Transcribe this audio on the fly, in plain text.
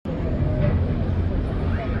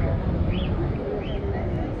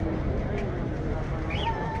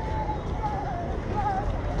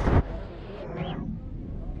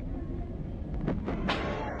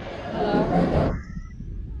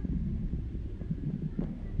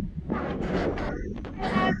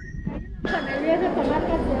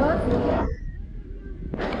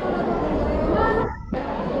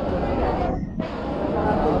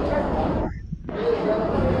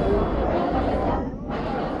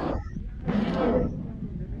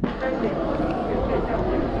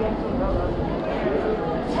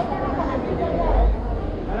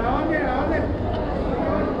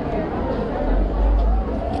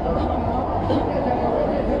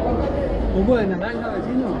¿Jugo de naranja,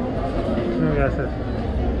 vecino? No, gracias.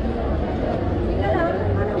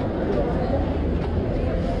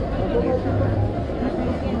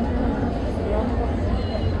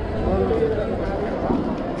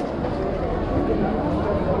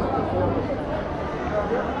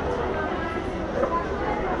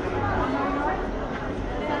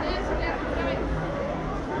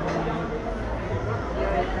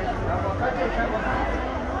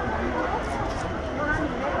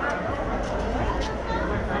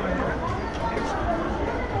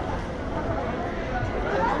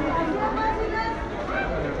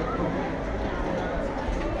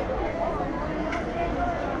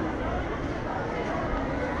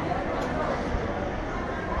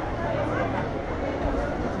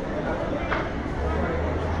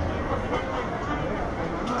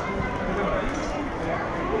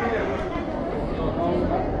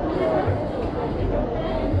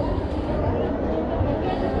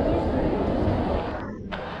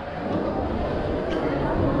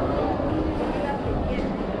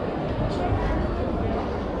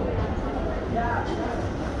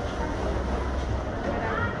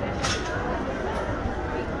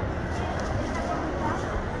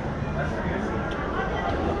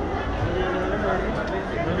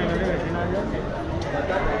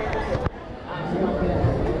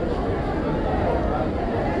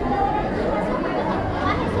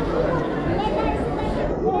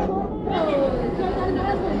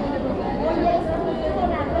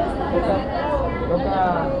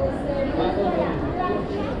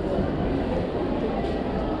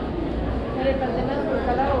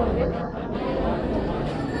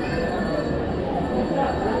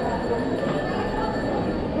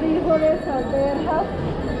 Frijoles, alberjas.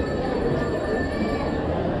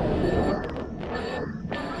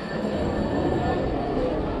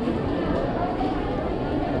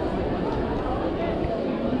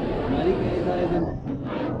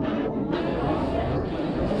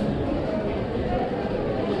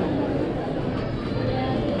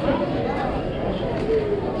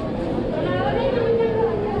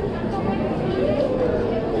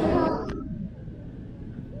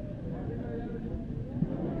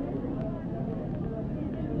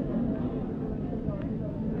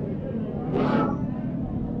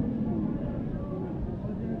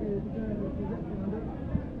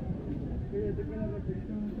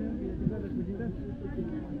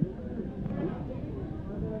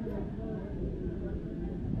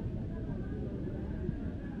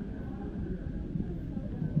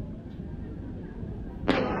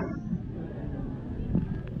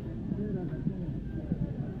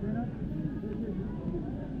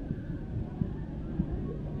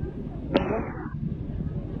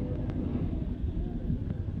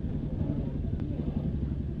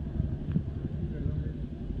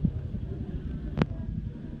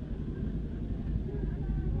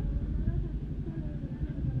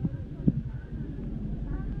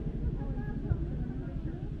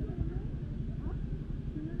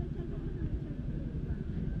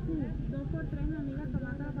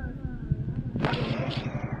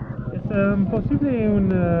 ¿Es posible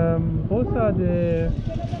una bolsa de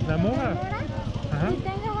la mora? Ajá. Si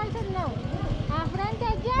tengo bolsas, no. A frente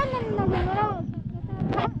allá, en la primera.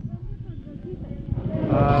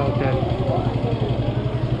 Ah, ok.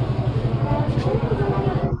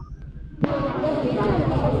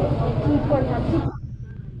 Y por aquí.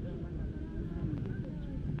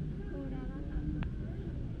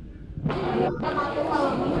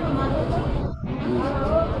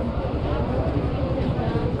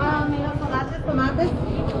 Ah, mira, tomates.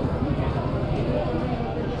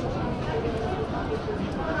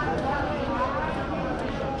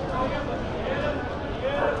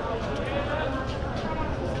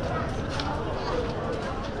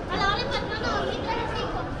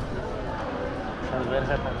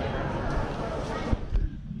 Alberja también.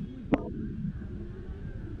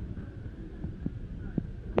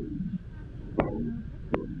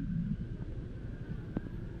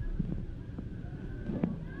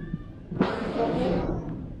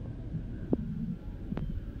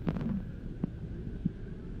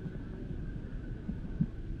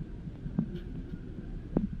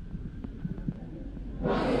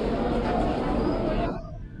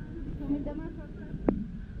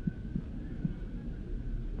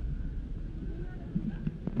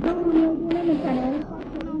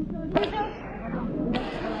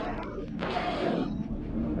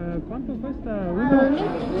 ¿Cuánto cuesta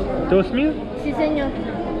uno? ¿2,000? Sí, señor.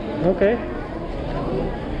 Ok.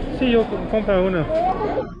 Sí, yo compro uno.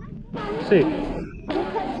 Sí.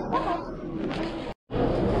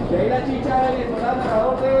 Y ahí la chicha venezolana, la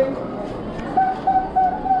orden.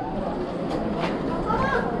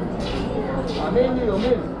 A 1.000 y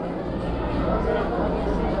 2.000.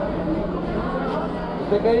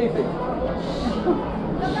 ¿Usted qué dice?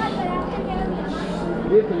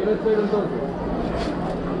 Listo, yo lo espero entonces.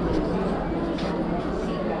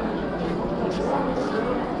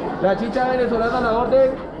 La chicha venezolana, la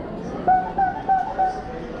orden.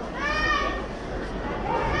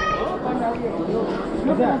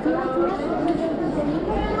 O sea,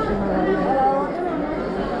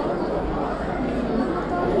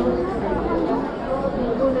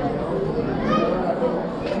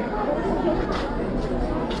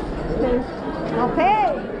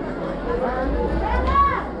 Okay.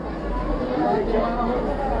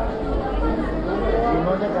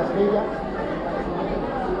 limón de Castilla.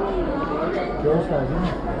 ¿Qué está haciendo?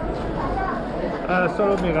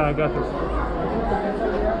 Solo mira, gracias.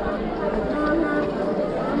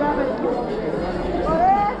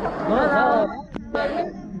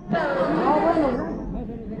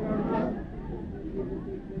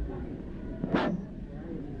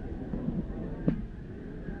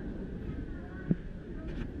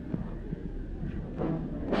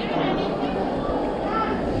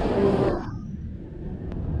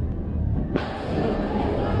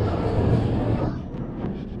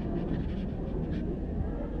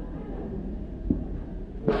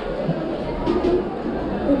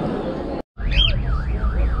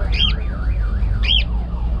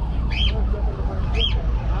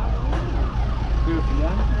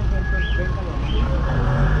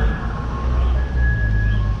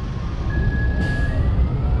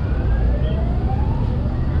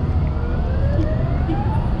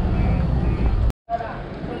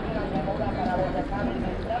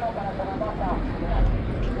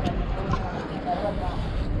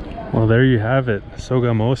 Well, there you have it,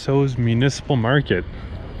 Sogamoso's Municipal Market.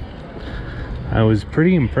 I was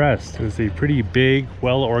pretty impressed. It was a pretty big,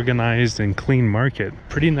 well-organized and clean market.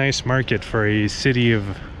 Pretty nice market for a city of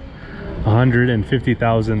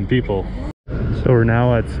 150,000 people. So we're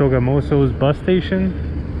now at Sogamoso's bus station.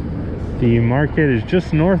 The market is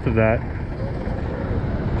just north of that.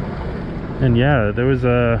 And yeah, there was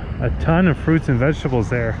a ton of fruits and vegetables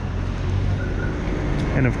there.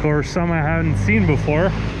 And of course, some I haven't seen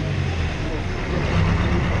before.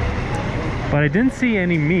 But I didn't see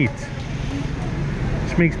any meat,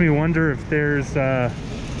 which makes me wonder if there's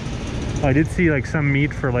I did see like some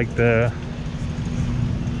meat for like the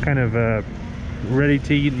kind of ready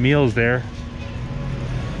to eat meals there,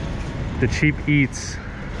 the cheap eats.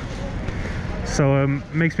 So it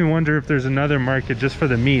makes me wonder if there's another market just for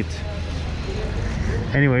the meat.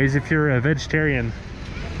 Anyways, if you're a vegetarian,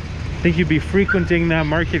 I think you'd be frequenting that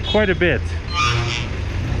market quite a bit.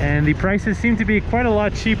 And the prices seem to be quite a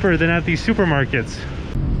lot cheaper than at these supermarkets.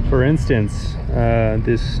 For instance,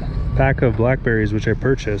 this pack of blackberries which I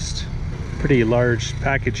purchased, pretty large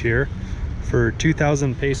package here, for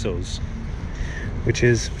 2,000 pesos, which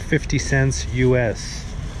is 50 cents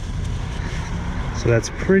US. So that's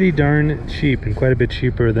pretty darn cheap, and quite a bit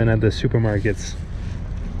cheaper than at the supermarkets.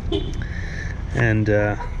 And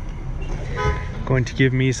going to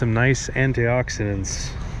give me some nice antioxidants,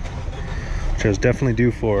 which I was definitely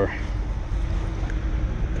due for.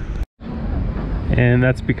 And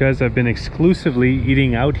that's because I've been exclusively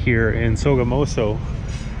eating out here in Sogamoso,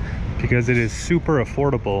 because it is super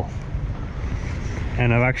affordable.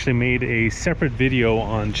 And I've actually made a separate video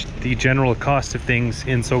on the general cost of things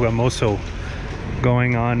in Sogamoso,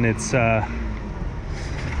 going on its De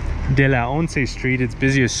La Once Street, its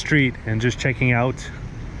busiest street, and just checking out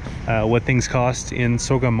what things cost in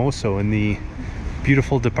Sogamoso, in the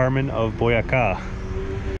beautiful department of Boyaca.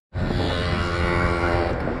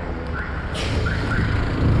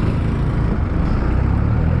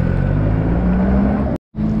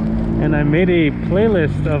 And I made a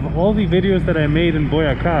playlist of all the videos that I made in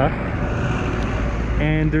Boyaca,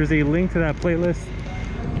 and there's a link to that playlist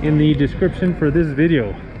in the description for this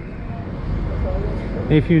video.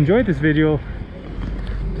 If you enjoyed this video,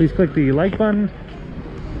 please click the like button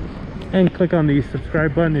and click on the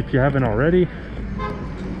subscribe button if you haven't already.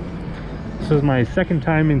 This was my second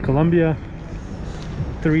time in Colombia.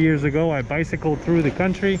 3 years ago, I bicycled through the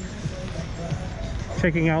country,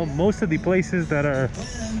 checking out most of the places that are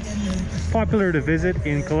popular to visit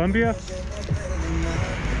in Colombia.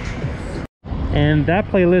 And that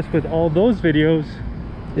playlist with all those videos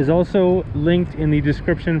is also linked in the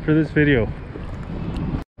description for this video.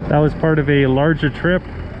 That was part of a larger trip,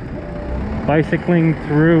 bicycling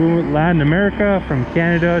through Latin America from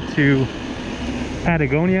Canada to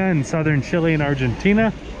Patagonia in southern Chile and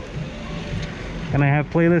Argentina. And I have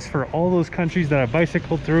playlists for all those countries that I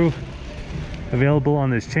bicycled through available on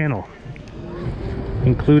this channel,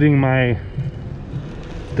 including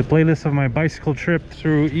the playlist of my bicycle trip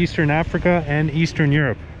through Eastern Africa and Eastern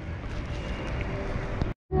Europe.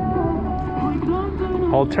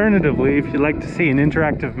 Alternatively, if you'd like to see an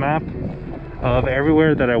interactive map of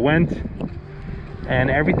everywhere that I went and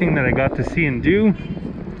everything that I got to see and do,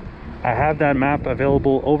 I have that map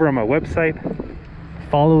available over on my website,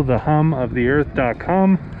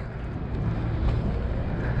 followthehumoftheearth.com.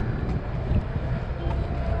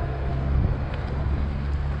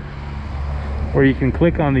 where you can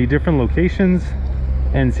click on the different locations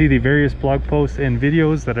and see the various blog posts and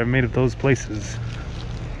videos that I've made of those places.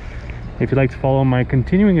 If you'd like to follow my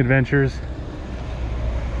continuing adventures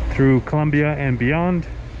through Colombia and beyond,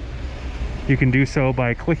 you can do so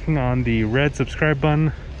by clicking on the red subscribe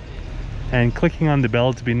button and clicking on the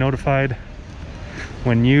bell to be notified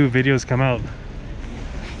when new videos come out.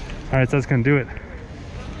 Alright, so that's gonna do it.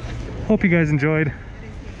 Hope you guys enjoyed.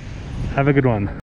 Have a good one.